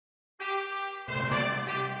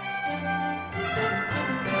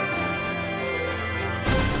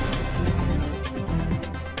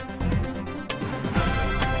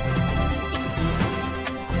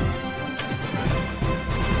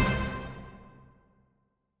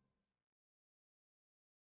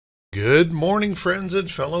Good morning, friends and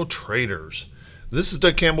fellow traders. This is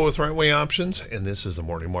Doug Campbell with Right Way Options, and this is the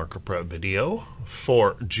morning market prep video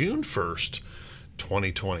for June 1st,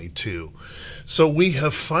 2022. So we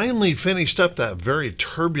have finally finished up that very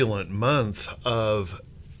turbulent month of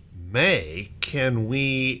May. Can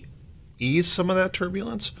we ease some of that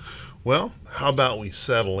turbulence? Well, how about we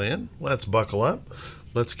settle in? Let's buckle up.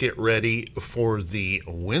 Let's get ready for the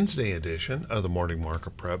Wednesday edition of the morning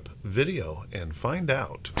market prep video and find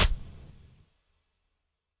out.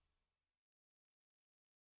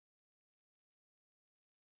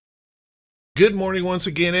 Good morning once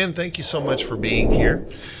again, and thank you so much for being here.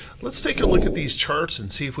 Let's take a look at these charts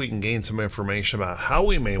and see if we can gain some information about how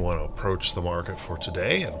we may want to approach the market for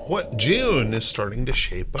today and what June is starting to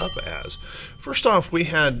shape up as. First off,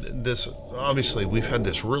 we've had this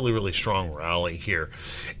really strong rally here,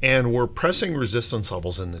 and we're pressing resistance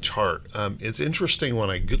levels in the chart. It's interesting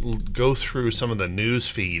when I go through some of the news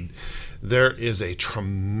feed, there is a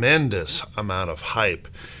tremendous amount of hype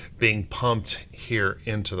being pumped here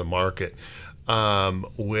into the market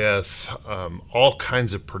with all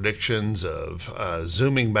kinds of predictions of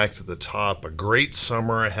zooming back to the top, a great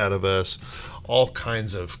summer ahead of us, all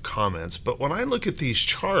kinds of comments. But when I look at these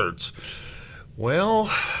charts, well,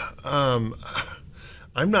 I'm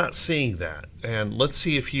not seeing that. And let's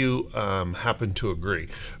see if you happen to agree.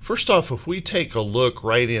 First off, if we take a look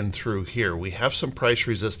right in through here, we have some price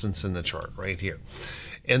resistance in the chart right here.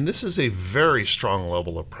 And this is a very strong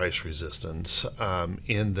level of price resistance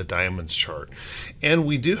in the diamonds chart. And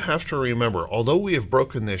we do have to remember, although we have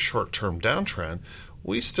broken this short-term downtrend,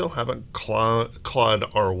 we still haven't clawed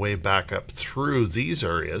our way back up through these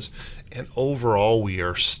areas. And overall, we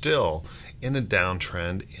are still in a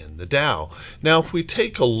downtrend in the Dow. Now, if we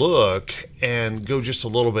take a look and go just a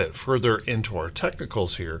little bit further into our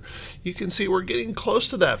technicals here, you can see we're getting close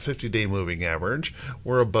to that 50-day moving average.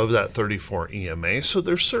 We're above that 34 EMA, so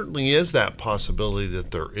there certainly is that possibility that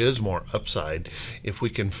there is more upside if we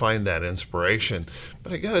can find that inspiration.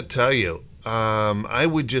 But I gotta tell you, I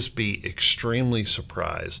would just be extremely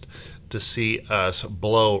surprised to see us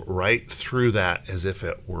blow right through that as if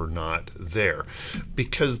it were not there,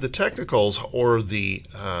 because the technicals or the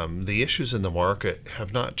issues in the market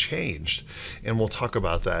have not changed, and we'll talk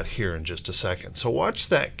about that here in just a second. So watch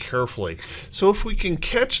that carefully. So if we can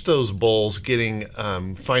catch those bulls getting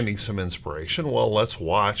finding some inspiration, well, let's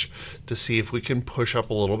watch to see if we can push up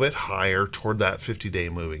a little bit higher toward that 50-day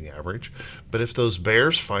moving average. But if those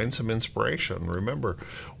bears find some inspiration, remember,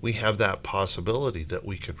 we have that possibility that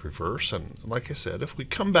we could reverse. And like I said, if we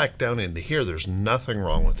come back down into here, there's nothing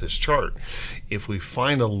wrong with this chart. If we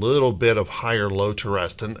find a little bit of higher low to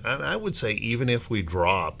rest, and I would say even if we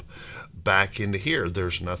drop back into here,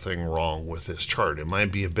 there's nothing wrong with this chart. It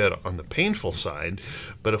might be a bit on the painful side,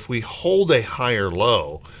 but if we hold a higher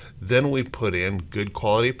low, then we put in good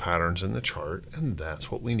quality patterns in the chart, and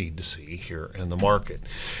that's what we need to see here in the market.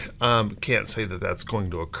 Can't say that that's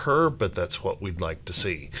going to occur, but that's what we'd like to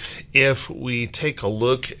see. If we take a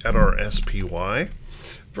look at our SPY,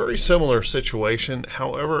 very similar situation.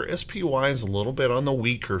 However, SPY is a little bit on the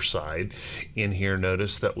weaker side in here.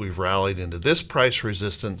 Notice that we've rallied into this price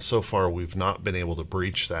resistance. So far, we've not been able to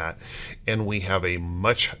breach that. And we have a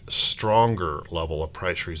much stronger level of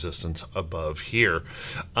price resistance above here.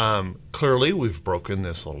 Clearly, we've broken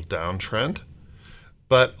this little downtrend.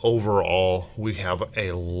 But overall, we have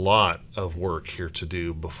a lot of work here to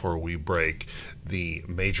do before we break the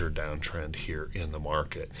major downtrend here in the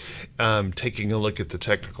market. Taking a look at the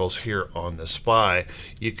technicals here on the SPY,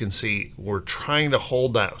 you can see we're trying to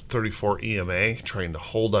hold that 34 EMA, trying to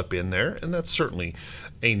hold up in there, and that's certainly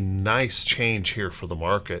a nice change here for the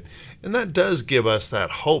market. And that does give us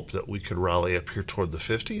that hope that we could rally up here toward the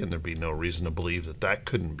 50, and there'd be no reason to believe that that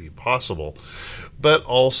couldn't be possible. But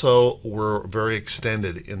also, we're very extended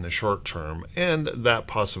in the short term, and that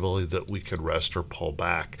possibility that we could rest or pull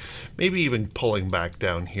back, maybe even pulling back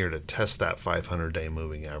down here to test that 500-day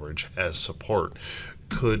moving average as support,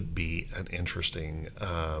 could be an interesting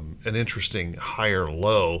higher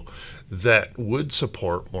low that would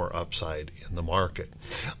support more upside in the market.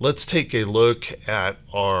 Let's take a look at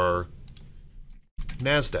our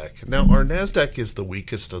NASDAQ. Now, our NASDAQ is the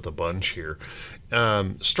weakest of the bunch here,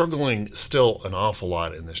 struggling still an awful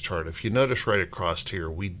lot in this chart. If you notice right across here,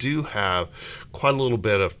 we do have quite a little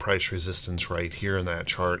bit of price resistance right here in that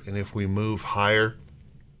chart, and if we move higher,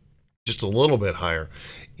 just a little bit higher,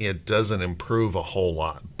 it doesn't improve a whole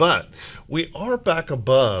lot. But we are back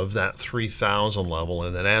above that 3,000 level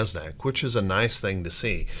in the NASDAQ, which is a nice thing to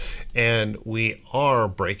see. And we are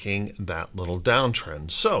breaking that little downtrend.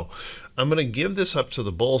 So I'm going to give this up to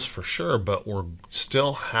the bulls for sure, but we're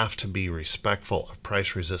still have to be respectful of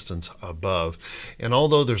price resistance above. And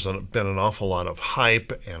although there's been an awful lot of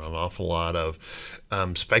hype and an awful lot of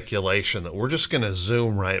speculation that we're just going to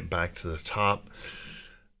zoom right back to the top,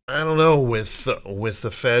 I don't know, with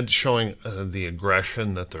the Fed showing the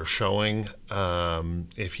aggression that they're showing.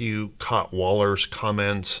 If you caught Waller's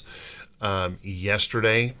comments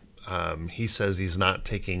yesterday, he says he's not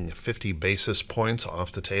taking 50 basis points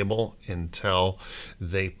off the table until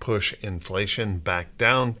they push inflation back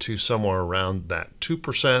down to somewhere around that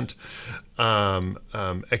 2%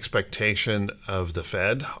 expectation of the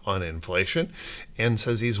Fed on inflation, and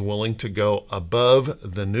says he's willing to go above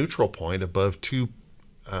the neutral point, above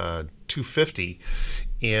 250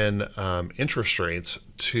 in interest rates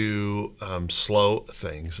to slow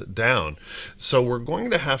things down. So we're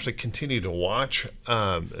going to have to continue to watch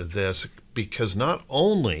this, because not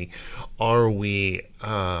only are we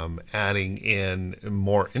adding in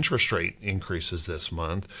more interest rate increases this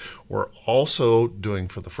month, we're also doing,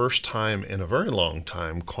 for the first time in a very long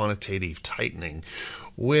time, quantitative tightening,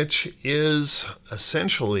 which is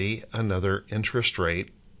essentially another interest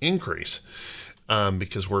rate increase.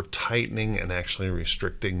 Because we're tightening and actually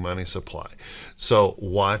restricting money supply. So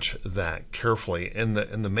watch that carefully. And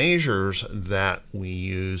the measures that we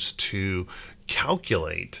use to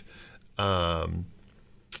calculate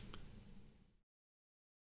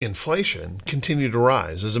inflation continue to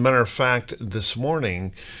rise. As a matter of fact, this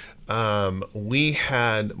morning, we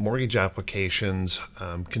had mortgage applications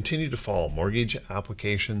continue to fall. Mortgage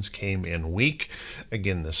applications came in weak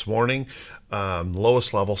again this morning.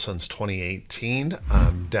 Lowest level since 2018,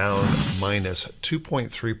 down minus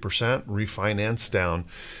 2.3%, refinance down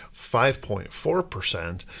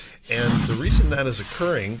 5.4%. And the reason that is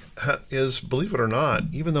occurring is, believe it or not,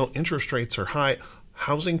 even though interest rates are high,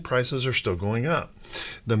 housing prices are still going up.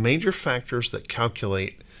 The major factors that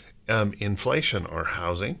calculate inflation are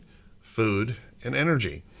housing, food, and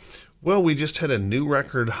energy. Well, we just hit a new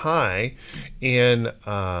record high in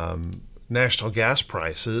national gas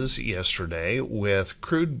prices yesterday, with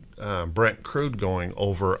Brent crude going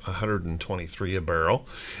over 123 a barrel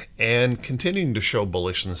and continuing to show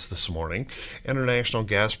bullishness this morning. International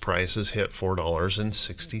gas prices hit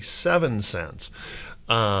 $4.67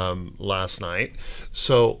 last night.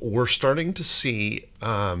 So we're starting to see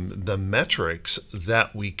the metrics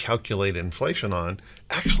that we calculate inflation on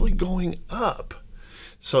actually going up.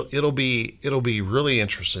 So it'll be really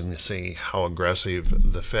interesting to see how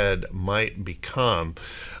aggressive the Fed might become.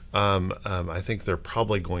 I think they're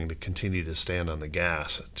probably going to continue to stand on the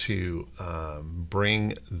gas to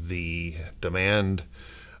bring the demand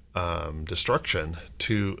destruction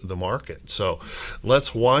to the market. So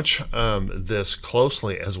let's watch this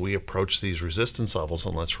closely as we approach these resistance levels,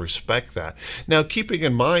 and let's respect that. Now, keeping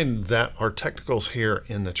in mind that our technicals here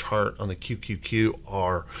in the chart on the QQQ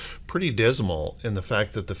are pretty dismal in the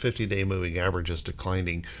fact that the 50-day moving average is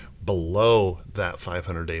declining below that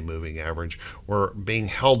 500-day moving average. We're being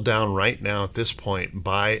held down right now at this point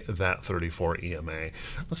by that 34 EMA.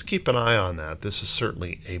 Let's keep an eye on that. This is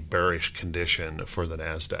certainly a bearish condition for the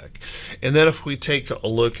NASDAQ. And then if we take a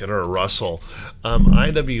look at our Russell,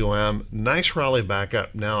 IWM, nice rally back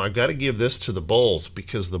up. Now, I've got to give this to the bulls,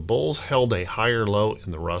 because the bulls held a higher low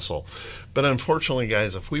in the Russell. But unfortunately,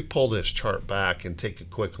 guys, if we pull this chart back and take a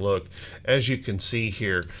quick look, as you can see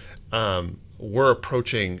here, we're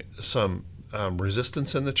approaching some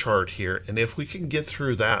resistance in the chart here. And if we can get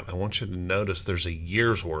through that, I want you to notice there's a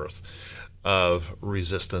year's worth of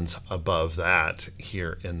resistance above that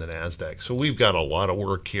here in the NASDAQ. So we've got a lot of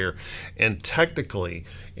work here. And technically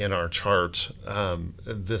in our charts,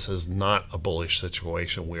 this is not a bullish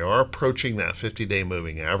situation. We are approaching that 50-day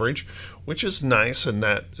moving average, which is nice, and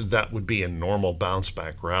that would be a normal bounce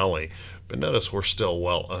back rally. But notice we're still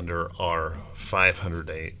well under our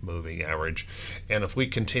 500-day moving average. And if we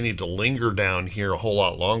continue to linger down here a whole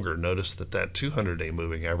lot longer, notice that 200-day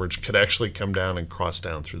moving average could actually come down and cross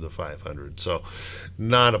down through the 500. So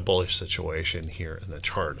not a bullish situation here in the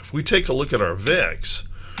chart. If we take a look at our VIX,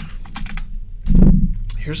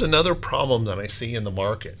 here's another problem that I see in the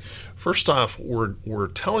market. First off, we're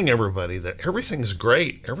telling everybody that everything's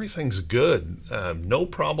great, everything's good, no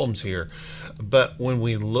problems here. But when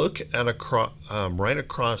we look at right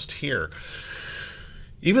across here,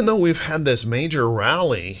 even though we've had this major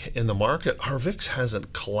rally in the market, our VIX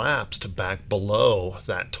hasn't collapsed back below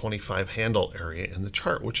that 25 handle area in the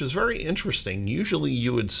chart, which is very interesting. Usually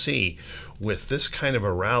you would see with this kind of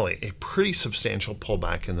a rally a pretty substantial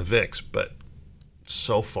pullback in the VIX, but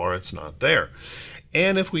so far it's not there.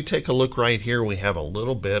 And if we take a look right here, we have a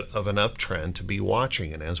little bit of an uptrend to be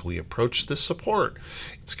watching. And as we approach this support,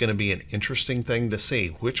 it's going to be an interesting thing to see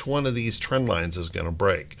which one of these trend lines is going to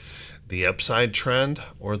break. The upside trend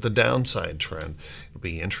or the downside trend. It'll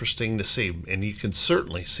be interesting to see, and you can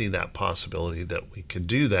certainly see that possibility that we could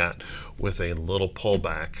do that with a little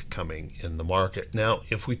pullback coming in the market. Now,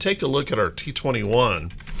 if we take a look at our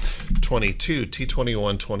T21 22,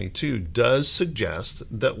 T21 22 does suggest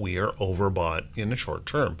that we are overbought in the short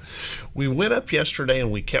term. We went up yesterday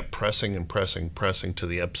and we kept pressing and pressing to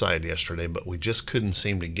the upside yesterday, but we just couldn't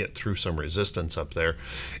seem to get through some resistance up there.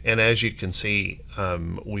 And as you can see,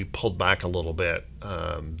 we pulled back a little bit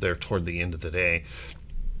there toward the end of the day.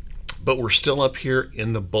 But we're still up here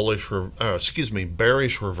in the bearish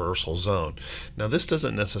reversal zone. Now, this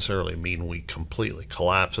doesn't necessarily mean we completely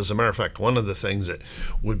collapse. As a matter of fact, one of the things that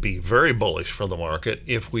would be very bullish for the market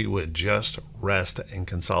if we would just rest and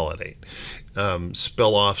consolidate,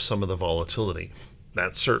 spill off some of the volatility.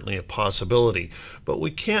 That's certainly a possibility, but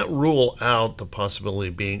we can't rule out the possibility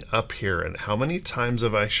of being up here. And how many times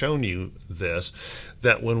have I shown you this,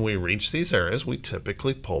 that when we reach these areas, we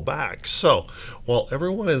typically pull back. So while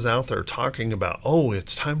everyone is out there talking about, oh,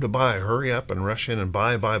 it's time to buy, hurry up and rush in and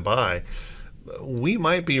buy, we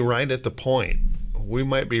might be right at the point. We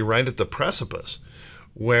might be right at the precipice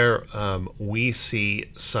where we see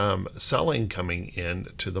some selling coming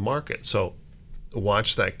into the market. So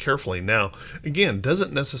watch that carefully. Now, again,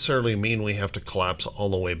 doesn't necessarily mean we have to collapse all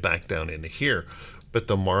the way back down into here, but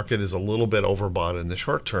the market is a little bit overbought in the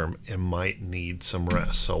short term and might need some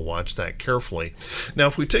rest. So watch that carefully. Now,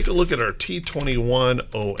 if we take a look at our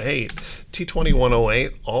T2108,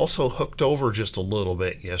 T2108 also hooked over just a little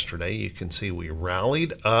bit yesterday. You can see we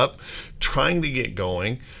rallied up, trying to get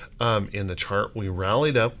going in the chart. We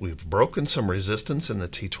rallied up. We've broken some resistance in the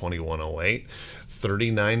T2108.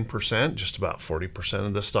 39%, just about 40%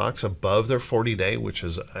 of the stocks above their 40-day, which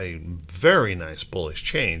is a very nice bullish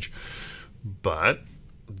change. But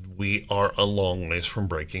we are a long ways from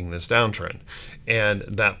breaking this downtrend. And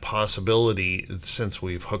that possibility, since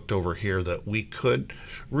we've hooked over here, that we could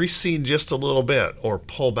recede just a little bit or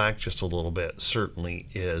pull back just a little bit certainly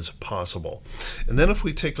is possible. And then if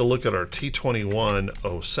we take a look at our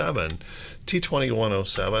T2107,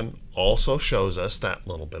 T2107 also shows us that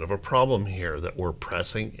little bit of a problem here, that we're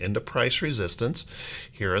pressing into price resistance.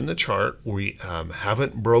 Here in the chart, we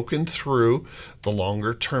haven't broken through the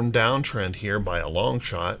longer term downtrend here by a long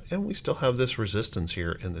shot, and we still have this resistance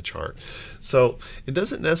here in the chart. So it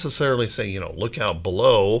doesn't necessarily say, you know, look out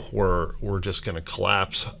below where we're just going to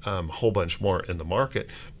collapse a whole bunch more in the market,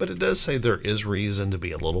 but it does say there is reason to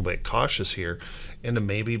be a little bit cautious here and to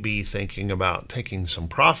maybe be thinking about taking some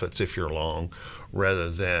profits if you're long, rather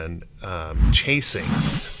than chasing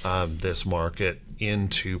this market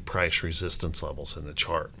into price resistance levels in the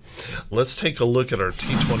chart. Let's take a look at our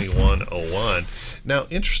T2101. Now,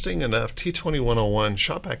 interesting enough, T2101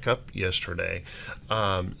 shot back up yesterday.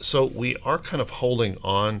 So we are kind of holding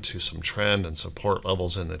on to some trend and support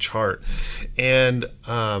levels in the chart. And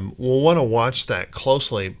we'll want to watch that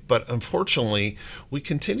closely. But unfortunately, we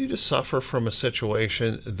continue to suffer from a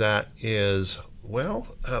situation that is,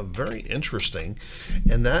 well, very interesting.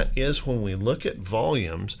 And that is when we look at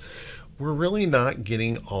volumes, we're really not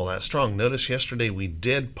getting all that strong. Notice yesterday we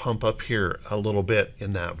did pump up here a little bit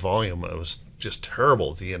in that volume. It was just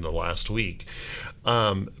terrible at the end of last week.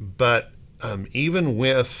 But even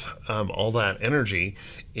with all that energy,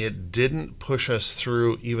 it didn't push us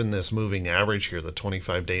through even this moving average here, the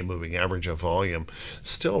 25-day moving average of volume,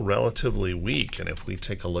 still relatively weak. And if we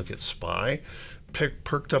take a look at SPY,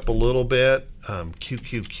 perked up a little bit.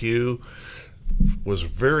 QQQ was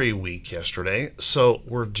very weak yesterday, so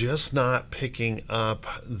we're just not picking up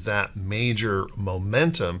that major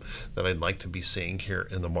momentum that I'd like to be seeing here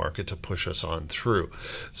in the market to push us on through.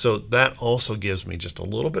 So that also gives me just a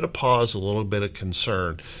little bit of pause, a little bit of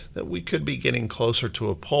concern that we could be getting closer to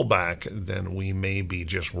a pullback than we may be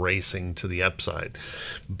just racing to the upside.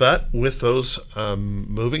 But with those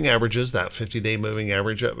moving averages, that 50-day moving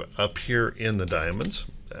average up here in the diamonds,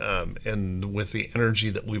 and with the energy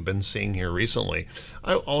that we've been seeing here recently,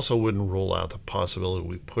 I also wouldn't rule out the possibility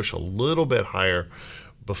we push a little bit higher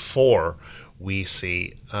before we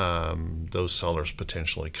see those sellers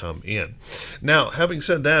potentially come in. Now, having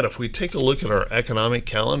said that, if we take a look at our economic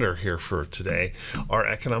calendar here for today, our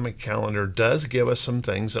economic calendar does give us some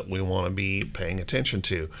things that we want to be paying attention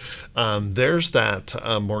to. There's that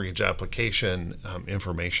mortgage application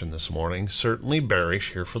information this morning, certainly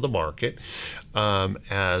bearish here for the market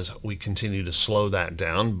as we continue to slow that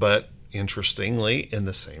down. But interestingly, in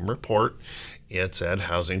the same report, it said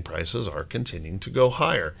housing prices are continuing to go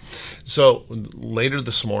higher. So later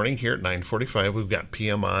this morning here at 9:45, we've got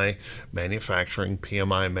PMI manufacturing.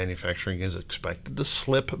 PMI manufacturing is expected to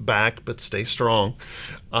slip back but stay strong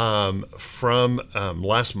from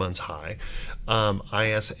last month's high.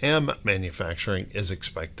 ISM manufacturing is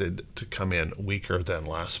expected to come in weaker than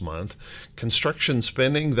last month. Construction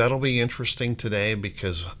spending, that'll be interesting today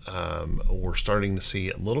because we're starting to see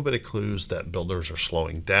a little bit of clues that builders are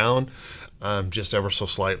slowing down just ever so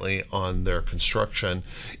slightly on their construction,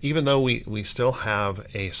 even though we still have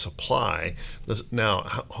a supply.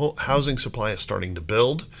 Now, housing supply is starting to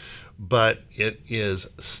build, but it is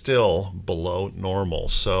still below normal.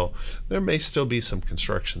 So there may still be some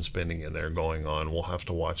construction spending in there going on. We'll have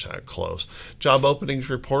to watch that close. Job openings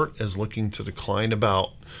report is looking to decline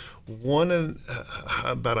about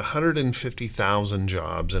 150,000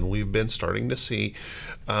 jobs, and we've been starting to see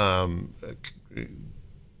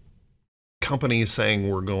companies saying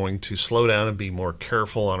we're going to slow down and be more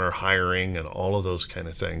careful on our hiring and all of those kind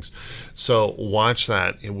of things. So watch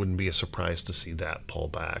that. It wouldn't be a surprise to see that pull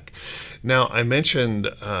back. Now, I mentioned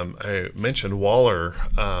Waller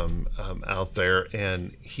out there,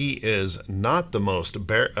 and he is not the most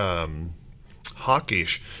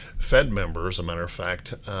hawkish Fed member. As a matter of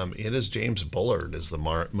fact, it is James Bullard is the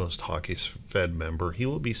most hawkish Fed member. He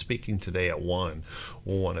will be speaking today at 1.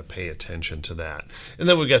 We'll want to pay attention to that. And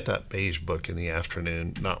then we got that beige book in the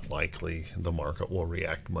afternoon. Not likely the market will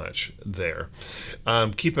react much there.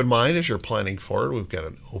 Keep in mind as you're planning forward, we've got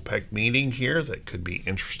an OPEC meeting here that could be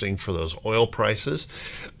interesting for those oil prices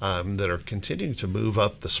that are continuing to move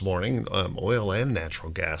up this morning. Oil and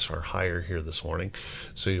natural gas are higher here this morning,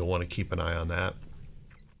 so you'll want to keep an eye on that.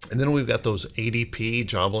 And then we've got those ADP,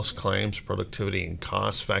 jobless claims, productivity and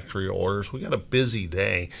cost, factory orders. We got a busy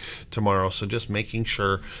day tomorrow, so just making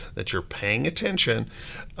sure that you're paying attention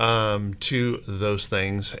to those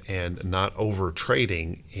things and not over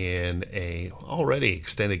trading in a already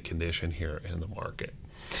extended condition here in the market.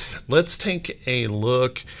 Let's take a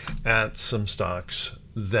look at some stocks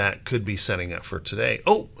that could be setting up for today.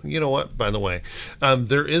 Oh, you know what, by the way,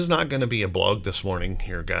 there is not going to be a blog this morning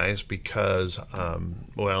here, guys, because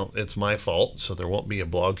well, it's my fault, so there won't be a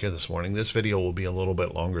blog here this morning. This video will be a little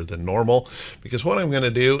bit longer than normal because what I'm going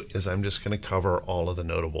to do is I'm just going to cover all of the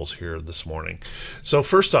notables here this morning. So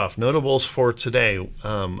first off, notables for today,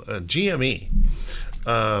 GME.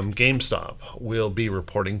 GameStop will be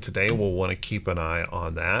reporting today. We'll want to keep an eye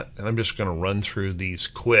on that, and I'm just going to run through these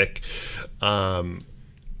quick.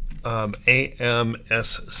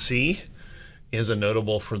 AMSC is a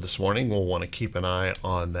notable for this morning. We'll want to keep an eye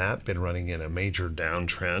on that. Been running in a major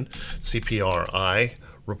downtrend. CPRI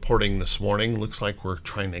reporting this morning. Looks like we're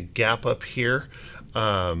trying to gap up here.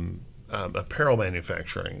 Apparel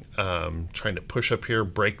manufacturing, trying to push up here,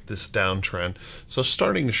 break this downtrend. So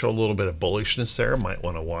starting to show a little bit of bullishness there. Might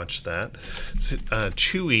want to watch that.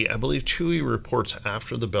 Chewy, I believe Chewy reports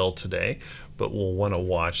after the bell today, but we'll want to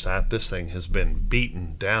watch that. This thing has been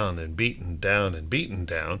beaten down and beaten down and beaten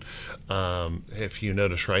down. If you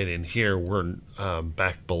notice right in here, we're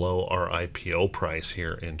back below our IPO price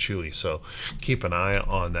here in Chewy. So keep an eye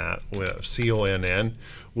on that. CONN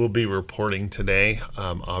will be reporting today.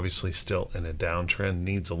 Obviously still in a downtrend,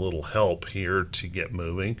 needs a little help here to get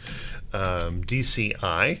moving.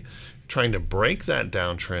 DCI trying to break that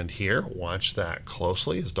downtrend here. Watch that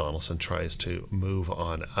closely as Donaldson tries to move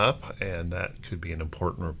on up, and that could be an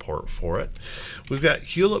important report for it. We've got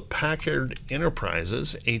Hewlett Packard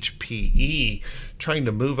Enterprises, HPE, trying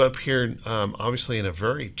to move up here, obviously in a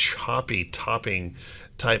very choppy topping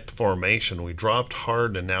type formation. We dropped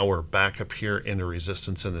hard and now we're back up here into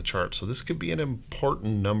resistance in the chart. So this could be an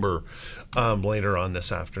important number later on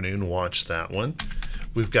this afternoon. Watch that one.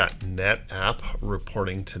 We've got NetApp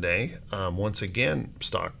reporting today. Once again,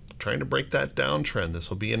 stock trying to break that downtrend.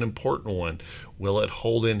 This will be an important one. Will it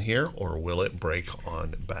hold in here or will it break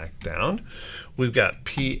on back down? We've got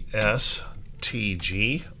PSTG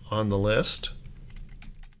on the list.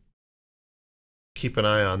 Keep an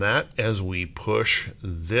eye on that as we push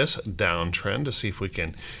this downtrend to see if we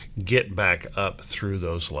can get back up through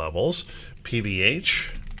those levels.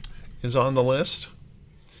 PVH is on the list.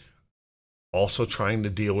 Also trying to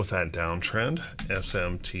deal with that downtrend.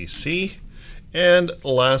 SMTC. And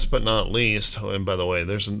last but not least, and by the way,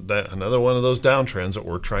 there's another one of those downtrends that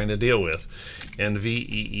we're trying to deal with.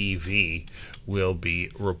 NVEEV will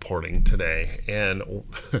be reporting today. And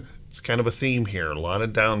It's kind of a theme here. A lot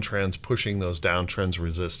of downtrends pushing those downtrends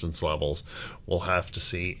resistance levels. We'll have to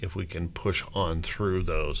see if we can push on through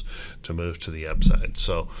those to move to the upside.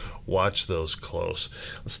 So watch those close.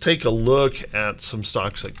 Let's take a look at some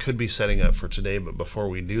stocks that could be setting up for today. But before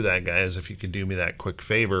we do that, guys, if you could do me that quick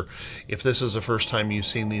favor, if this is the first time you've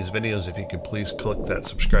seen these videos, if you could please click that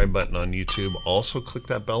subscribe button on YouTube. Also click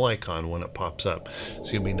that bell icon when it pops up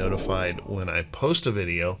so you'll be notified when I post a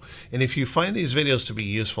video. And if you find these videos to be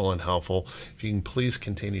useful and helpful, if you can please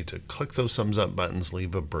continue to click those thumbs up buttons,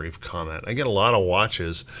 leave a brief comment. I get a lot of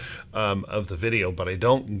watches of the video, but I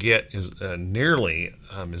don't get nearly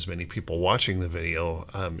as many people watching the video,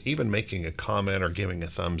 even making a comment or giving a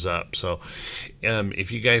thumbs up. So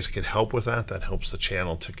if you guys could help with that, that helps the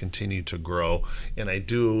channel to continue to grow, and I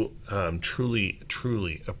do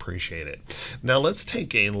truly appreciate it. Now let's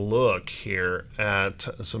take a look here at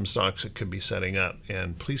some stocks that could be setting up,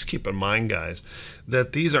 and please keep in mind, guys,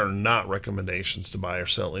 that these are not recommendations to buy or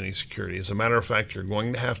sell any security. As a matter of fact, you're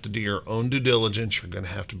going to have to do your own due diligence. You're going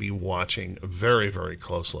to have to be watching very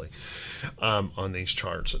closely on these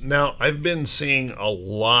charts. Now, I've been seeing a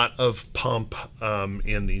lot of pump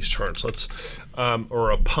in these charts.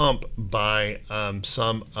 Or a pump by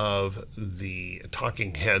some of the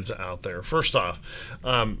talking heads out there. First off,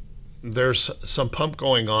 there's some pump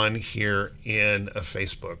going on here in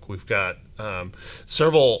Facebook. We've got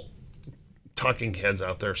several talking heads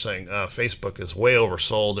out there saying Facebook is way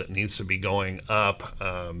oversold. It needs to be going up.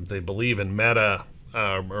 They believe in Meta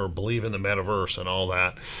or believe in the metaverse and all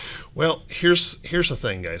that. Well, here's the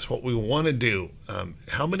thing, guys. What we want to do,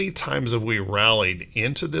 how many times have we rallied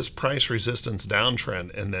into this price resistance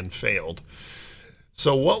downtrend and then failed?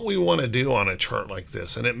 So what we want to do on a chart like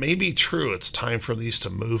this, and it may be true, it's time for these to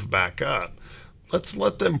move back up. Let's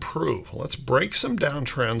let them prove. Let's break some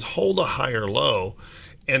downtrends, hold a higher low,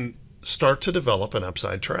 and start to develop an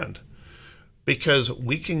upside trend. Because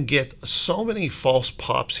we can get so many false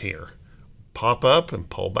pops here. Pop up and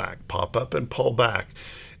pull back, pop up and pull back.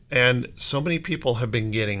 And so many people have been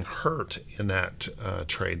getting hurt in that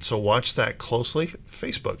trade. So watch that closely.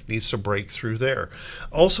 Facebook needs to break through there.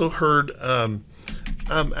 Also heard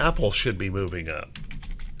Apple should be moving up.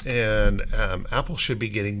 And Apple should be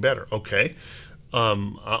getting better. Okay,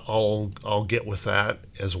 I'll get with that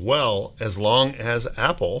as well, as long as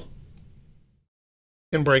Apple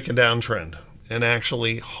can break a downtrend and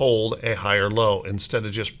actually hold a higher low instead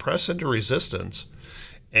of just press into resistance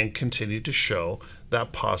and continue to show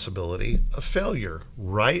that possibility of failure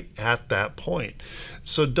right at that point.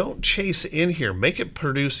 So don't chase in here. Make it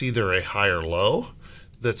produce either a higher low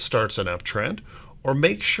that starts an uptrend, or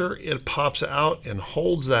make sure it pops out and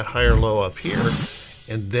holds that higher low up here,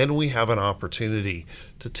 and then we have an opportunity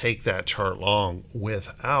to take that chart long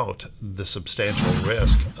without the substantial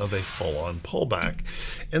risk of a full-on pullback.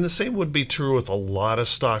 And the same would be true with a lot of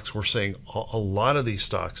stocks. We're seeing a lot of these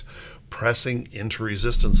stocks pressing into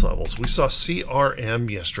resistance levels. We saw CRM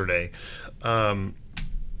yesterday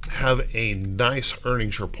have a nice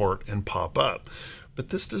earnings report and pop up, but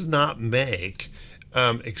this does not make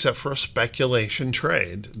except for a speculation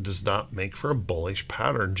trade, does not make for a bullish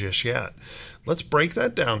pattern just yet. Let's break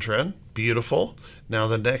that downtrend. Beautiful. Now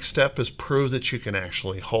the next step is prove that you can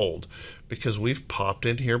actually hold, because we've popped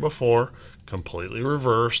in here before, completely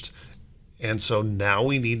reversed, and so now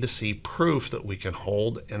we need to see proof that we can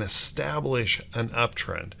hold and establish an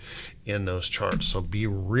uptrend in those charts. So be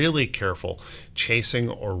really careful chasing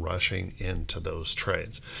or rushing into those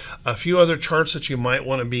trades. A few other charts that you might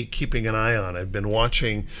want to be keeping an eye on. I've been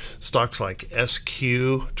watching stocks like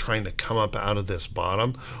SQ trying to come up out of this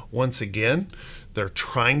bottom. Once again, they're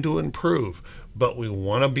trying to improve, but we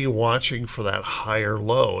want to be watching for that higher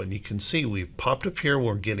low. And you can see we've popped up here.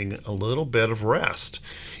 We're getting a little bit of rest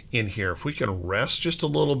in here. If we can rest just a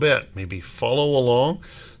little bit, maybe follow along,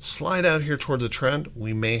 slide out here toward the trend,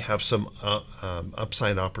 we may have some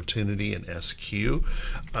upside opportunity in SQ.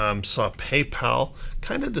 Saw PayPal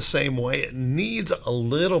kind of the same way. It needs a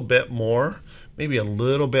little bit more, maybe a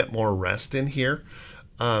little bit more rest in here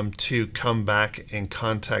to come back and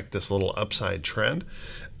contact this little upside trend.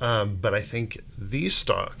 But I think these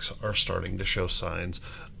stocks are starting to show signs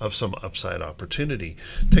of some upside opportunity.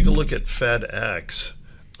 Take a look at FedEx.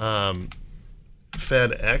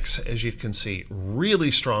 FedEx, as you can see, really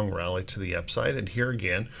strong rally to the upside, and here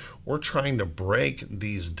again we're trying to break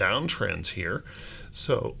these downtrends here.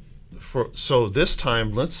 So this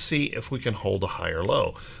time let's see if we can hold a higher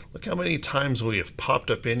low. Look how many times we have popped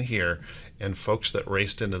up in here, and folks that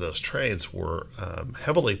raced into those trades were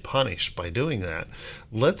heavily punished by doing that.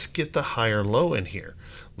 Let's get the higher low in here.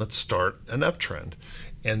 Let's start an uptrend.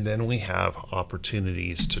 and then we have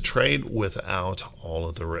opportunities to trade without all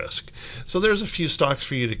of the risk. So there's a few stocks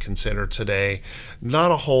for you to consider today.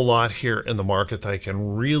 Not a whole lot here in the market that I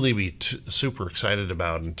can really be super excited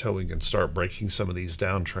about until we can start breaking some of these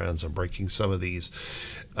downtrends and breaking some of these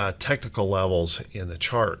technical levels in the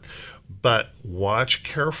chart. But watch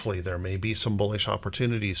carefully. There may be some bullish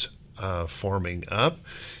opportunities forming up,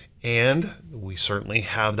 and we certainly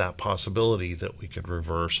have that possibility that we could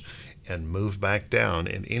reverse and move back down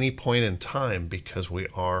at any point in time, because we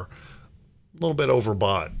are a little bit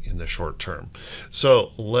overbought in the short term.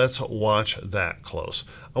 So let's watch that close.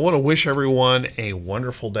 I want to wish everyone a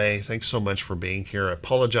wonderful day. Thanks so much for being here. I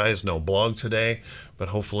apologize, no blog today, but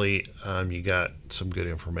hopefully you got some good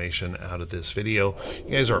information out of this video.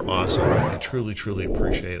 You guys are awesome. I truly, truly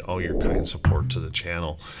appreciate all your kind support to the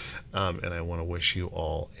channel. And I want to wish you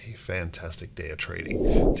all a fantastic day of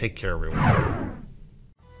trading. Take care, everyone.